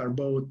polymers are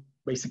both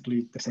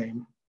basically the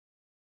same.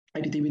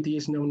 IDTVT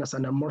is known as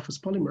an amorphous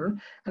polymer,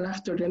 and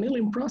after the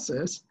annealing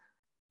process,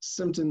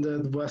 something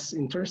that was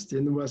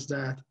interesting was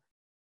that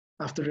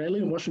after the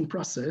annealing washing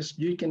process,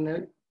 you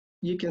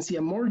can see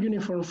a more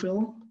uniform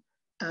film,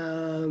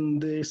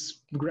 and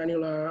this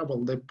granular,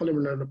 well, the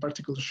polymer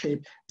nanoparticle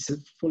shape is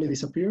fully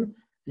disappear.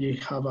 You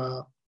have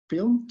a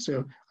film,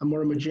 so a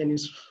more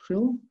homogeneous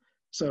film.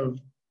 So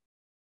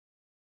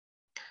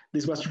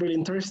this was really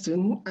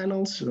interesting, and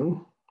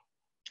also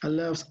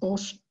allows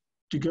us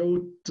to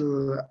go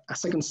to a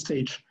second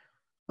stage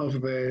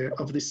of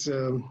this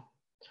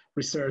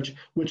research,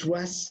 which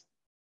was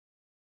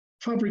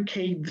fully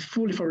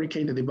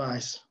fabricated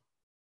device.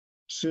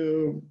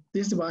 So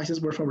these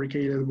devices were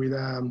fabricated with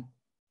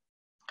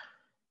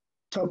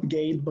top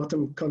gate,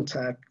 bottom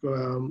contact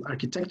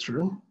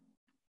architecture.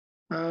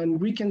 And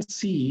we can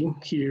see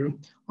here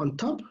on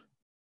top,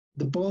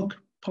 the bulk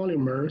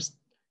polymers,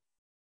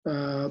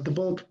 the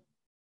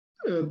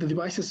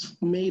devices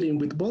made in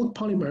with bulk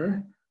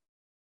polymer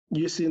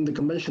using the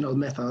conventional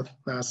method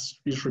as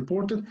is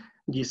reported.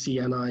 You see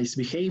a nice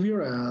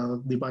behavior,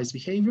 device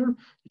behavior.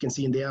 You can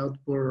see in the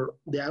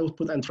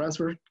output and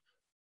transfer,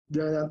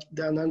 the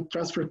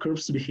transfer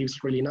curves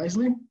behaves really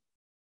nicely.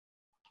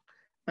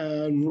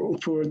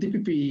 For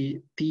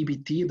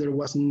DPP-TBT, there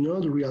was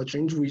no real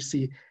change. We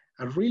see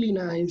a really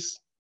nice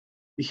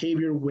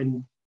behavior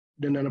when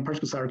the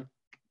nanoparticles are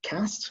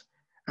cast,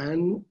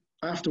 and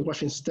after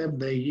washing step,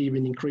 they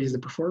even increase the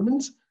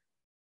performance.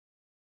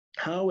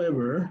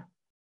 However,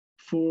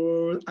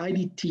 for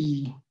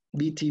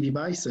IDT-DT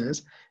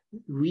devices,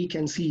 we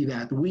can see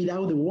that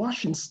without the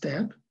washing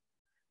step,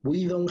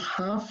 we don't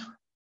have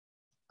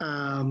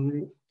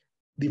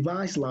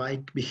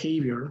device-like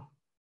behavior.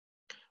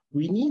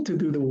 we need to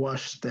do the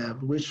wash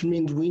step, which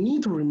means we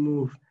need to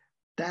remove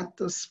that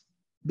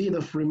bit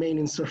of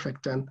remaining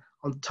surfactant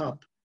on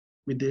top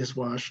with this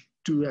wash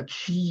to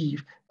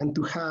achieve and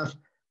to have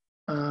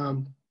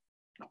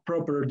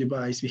proper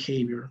device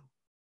behavior.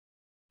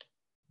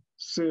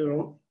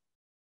 So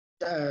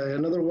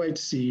another way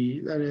to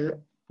see that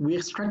we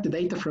extract the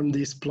data from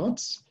these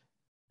plots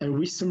and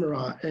we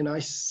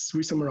summarize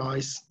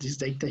this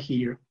data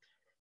here.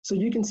 So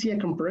you can see a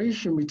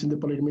comparison between the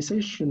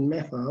polymerization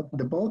method,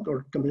 the bulk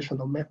or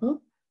conventional method,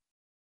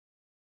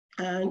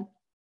 and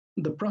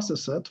the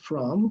process set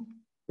from,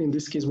 in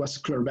this case, was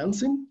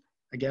chlorbenzene.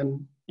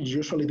 Again,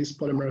 usually these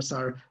polymers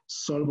are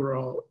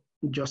soluble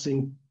just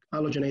in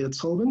halogenated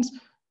solvents.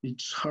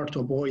 It's hard to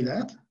avoid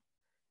that.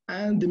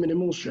 And the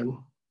mini-emulsion.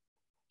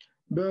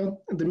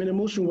 But the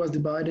mini-emulsion was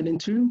divided in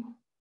two.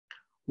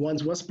 One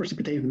was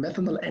precipitated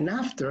methanol, and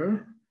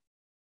after,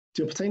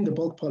 to obtain the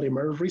bulk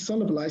polymer,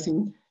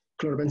 resolubilizing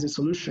chlorbenzene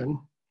solution.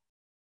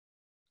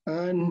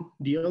 And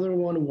the other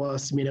one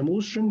was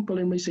mini-emulsion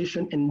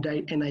polymerization,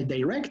 and I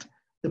direct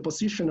the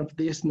position of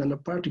these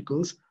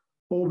nanoparticles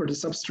over the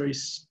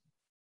substrates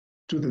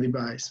to the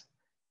device.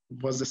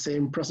 It was the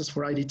same process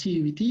for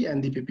IDT-EVT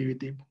and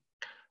DPPVT.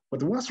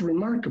 What was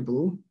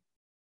remarkable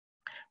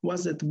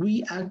was that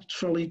we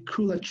actually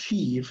could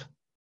achieve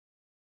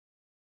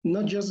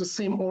not just the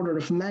same order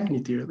of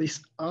magnitude,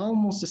 it's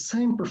almost the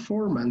same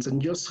performance and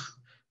just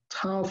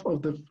half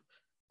of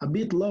a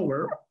bit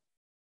lower,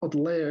 or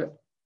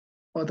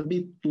a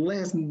bit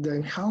less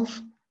than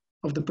half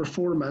of the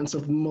performance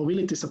of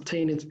mobilities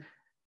obtained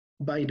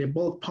by the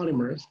bulk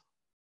polymers.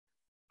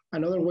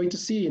 Another way to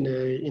see in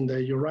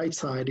your right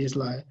side is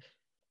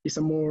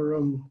a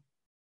more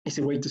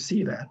easy way to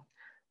see that.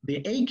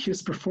 The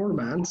aqueous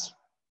performance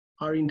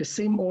are in the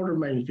same order of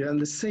magnitude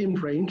and the same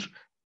range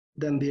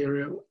than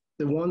the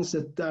ones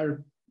that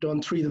are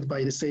done treated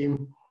by the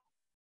same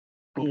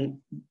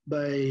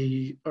by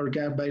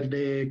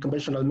the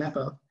conventional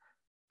method.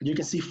 You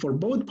can see for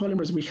both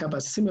polymers we have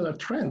a similar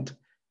trend.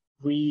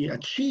 We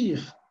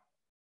achieve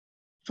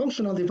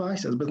functional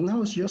devices, but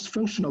now it's just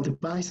functional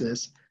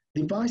devices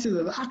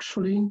that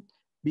actually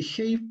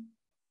behave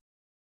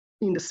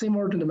in the same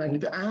order of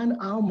magnitude and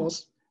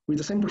almost with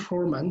the same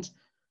performance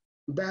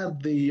that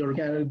the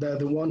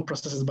one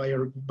processed by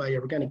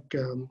organic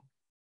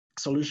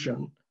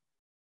solution.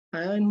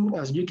 And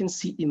as you can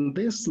see in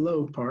this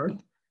low part,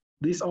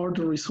 these are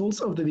the results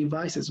of the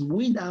devices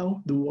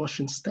without the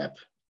washing step.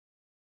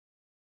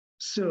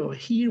 So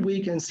here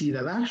we can see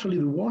that actually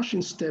the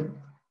washing step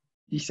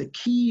is a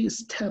key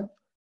step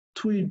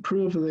to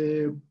improve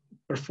the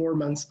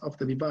performance of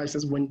the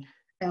devices when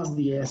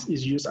SDS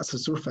is used as a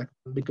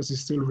surfactant because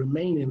it's still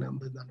remaining on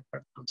the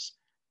nanoparticles.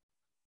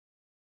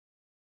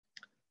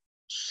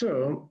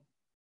 So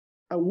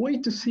a way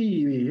to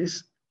see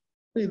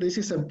this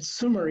is a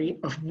summary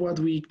of what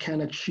we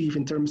can achieve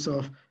in terms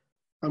of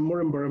a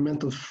more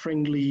environmental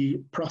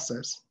friendly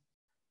process.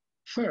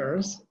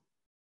 First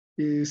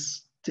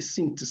is the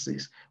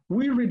synthesis.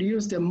 We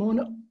reduce the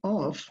amount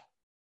of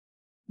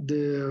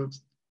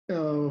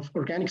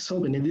organic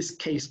solvent, in this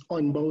case,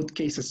 on both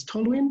cases,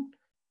 toluene,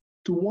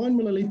 to 1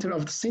 milliliter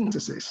of the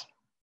synthesis.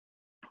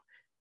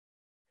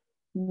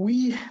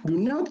 We do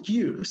not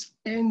use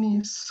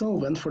any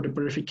solvent for the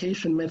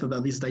purification method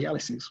of this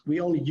dialysis.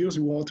 We only use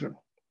water.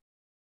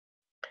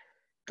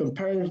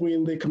 Compared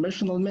with the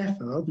conventional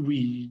method,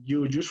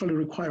 you usually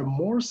require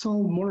more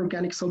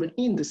organic solvent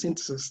in the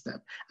synthesis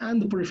step,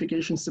 and the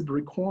purification step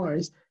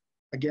requires,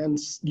 again,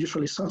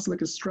 usually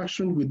salts-like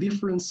extraction with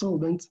different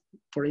solvents,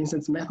 for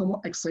instance,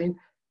 methanol, hexane,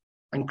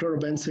 and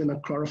chlorobenzene,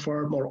 and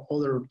chloroform, or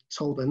other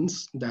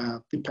solvents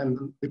that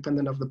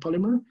dependent of the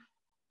polymer,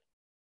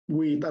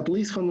 with at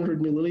least 100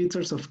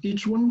 milliliters of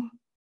each one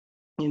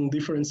in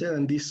different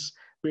settings.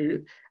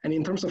 And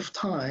in terms of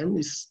time,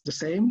 it's the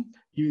same.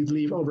 You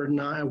leave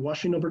overnight,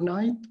 washing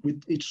overnight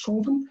with each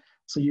solvent.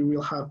 So you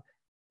will have,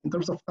 in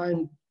terms of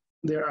time,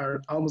 they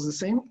are almost the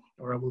same,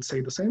 or I will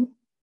say the same.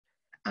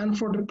 And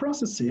for the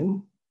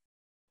processing,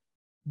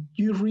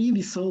 you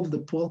redissolve the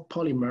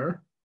polymer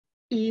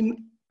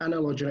in an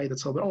halogenated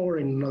solvent or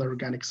in another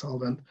organic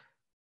solvent.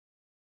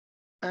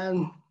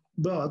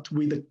 But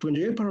with the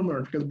conjugate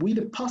polymer, because we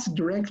deposit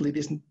directly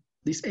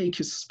this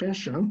aqueous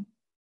suspension,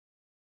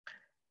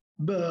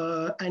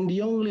 and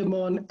the only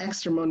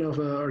extra amount of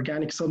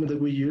organic solvent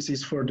that we use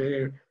is for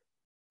the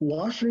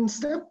washing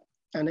step,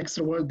 the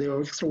extra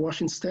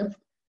washing step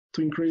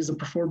to increase the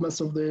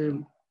performance of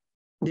the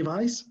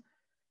device.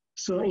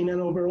 So in an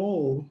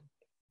overall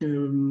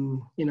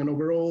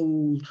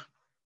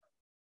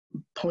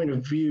point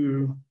of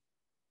view,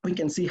 we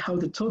can see how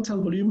the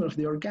total volume of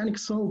the organic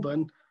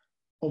solvent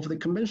of the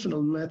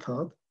conventional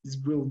method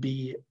will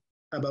be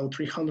about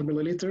 300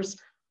 milliliters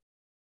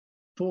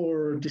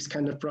for this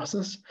kind of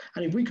process.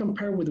 And if we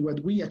compare with what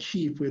we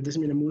achieve with this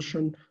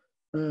mini-emulsion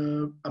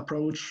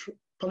approach,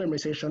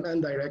 polymerization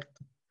and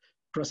direct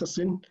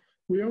processing,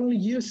 we're only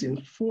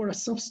using for a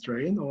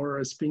substrate or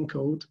a spin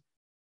coat,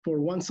 for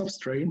one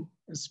substrate,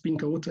 spin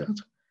coated,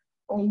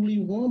 only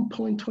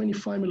 1.25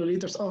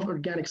 milliliters of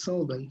organic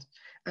solvent.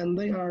 and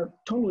they are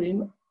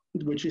toluene,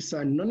 which is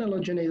a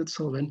non-halogenated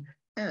solvent,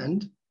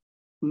 and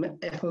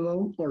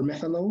ethanol or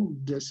methanol,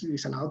 this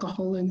is an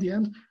alcohol in the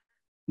end,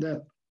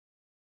 that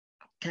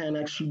can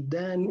actually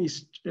then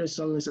is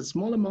only a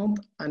small amount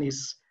and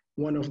is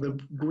one of the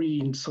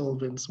green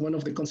solvents, one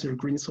of the considered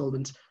green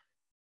solvents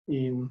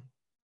in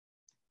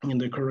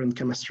the current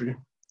chemistry.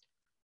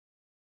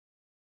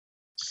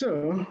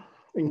 So,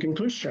 in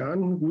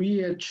conclusion,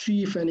 we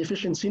achieve an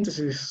efficient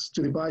synthesis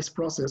to device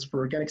process for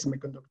organic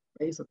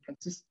semiconductor-based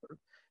transistor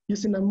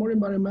using a more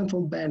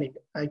environmental Benign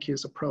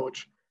IQ's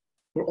approach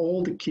for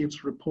all the key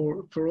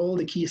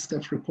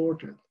steps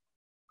reported.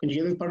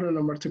 Conjugated partner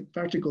number two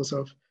particles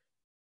of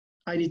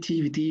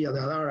additivity that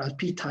are a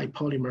p-type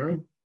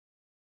polymer.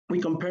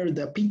 We compared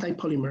the p-type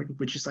polymer,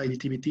 which is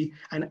additivity,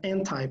 and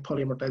n-type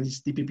polymer, that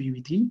is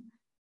DPPVT.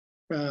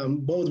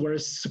 Both were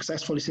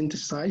successfully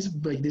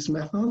synthesized by this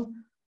method.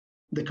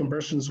 The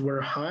conversions were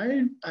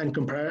high and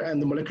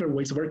the molecular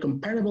weights were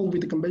comparable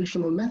with the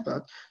conventional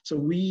method. So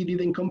we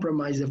didn't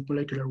compromise the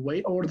molecular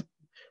weight or the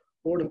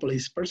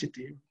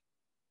polydispersity.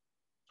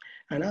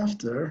 And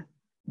after,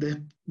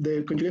 the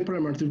conjugated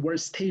polymers were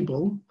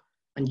stable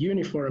and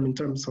uniform in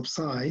terms of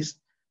size.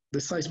 The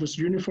size was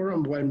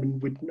uniform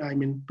with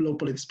low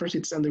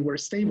polydispersities, and they were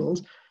stable.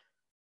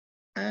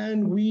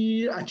 And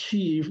we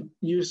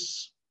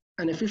use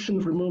an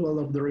efficient removal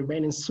of the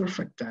remaining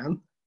surfactant,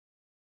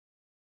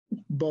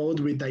 both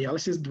with the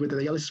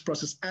dialysis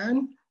process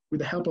and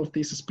with the help of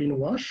this spin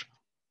wash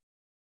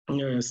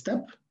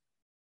step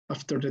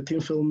after the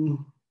thin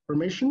film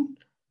formation.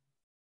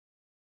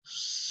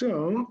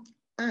 So,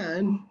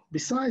 and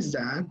besides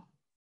that,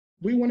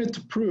 we wanted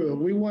to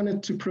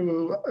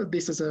prove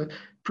this as a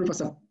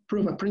proof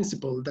of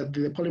principle that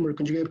the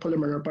conjugated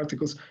polymer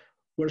nanoparticles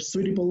were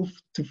suitable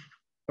to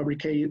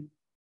fabricate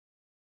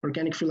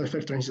organic field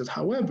effect transistors.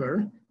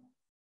 However,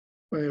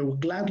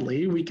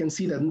 gladly, we can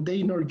see that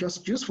they are not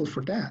just useful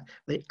for that.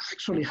 They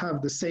actually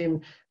have the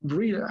same,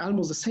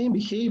 almost the same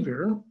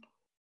behavior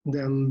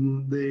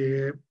than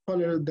the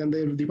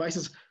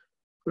devices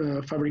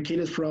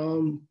fabricated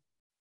from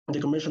the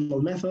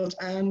conventional methods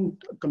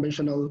and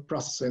conventional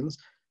processing,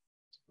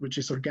 which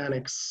is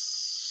organic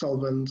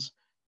solvent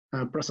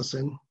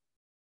processing.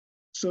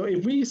 So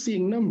if we see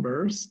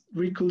numbers,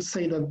 we could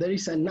say that there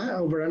is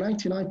over a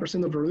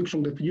 99% of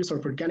reduction of the use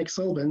of organic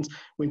solvents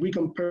when we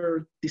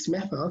compare this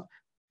method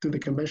to the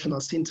conventional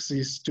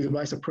synthesis to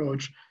device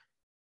approach,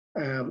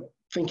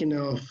 thinking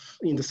of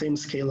in the same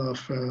scale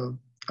of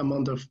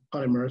amount of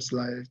polymers,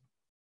 like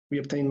we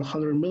obtain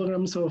 100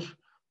 milligrams of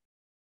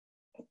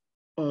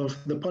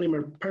the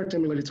polymer per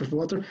 10 milliliters of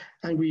water,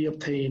 and we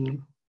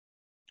obtain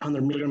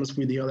 100 milligrams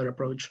with the other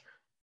approach.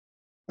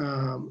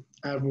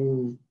 I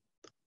will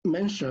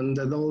mention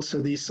that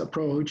also this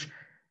approach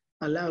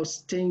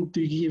allows to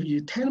give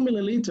you 10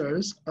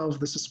 milliliters of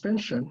the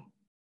suspension.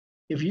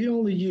 If you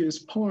only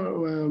use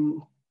 0.5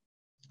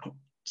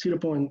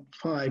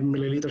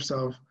 milliliters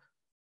of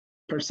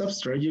per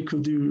substrate, you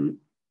could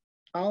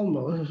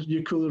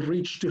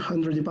reach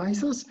 200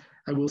 devices.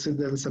 I will say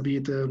that it's a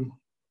bit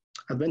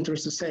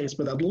adventurous to say,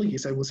 but at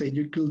least I will say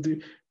you could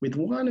do with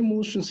one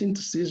emulsion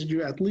synthesis,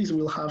 you at least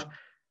will have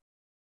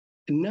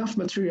enough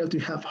material to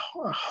have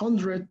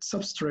 100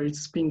 substrates,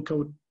 spin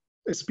coat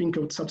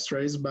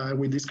substrates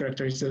with this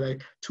characteristic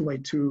like 2 by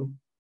 2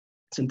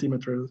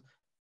 centimeter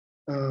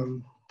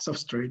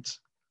substrates.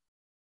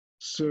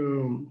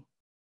 So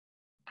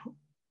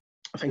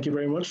thank you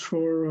very much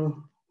for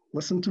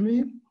listening to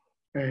me.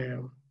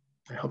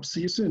 I hope to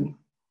see you soon.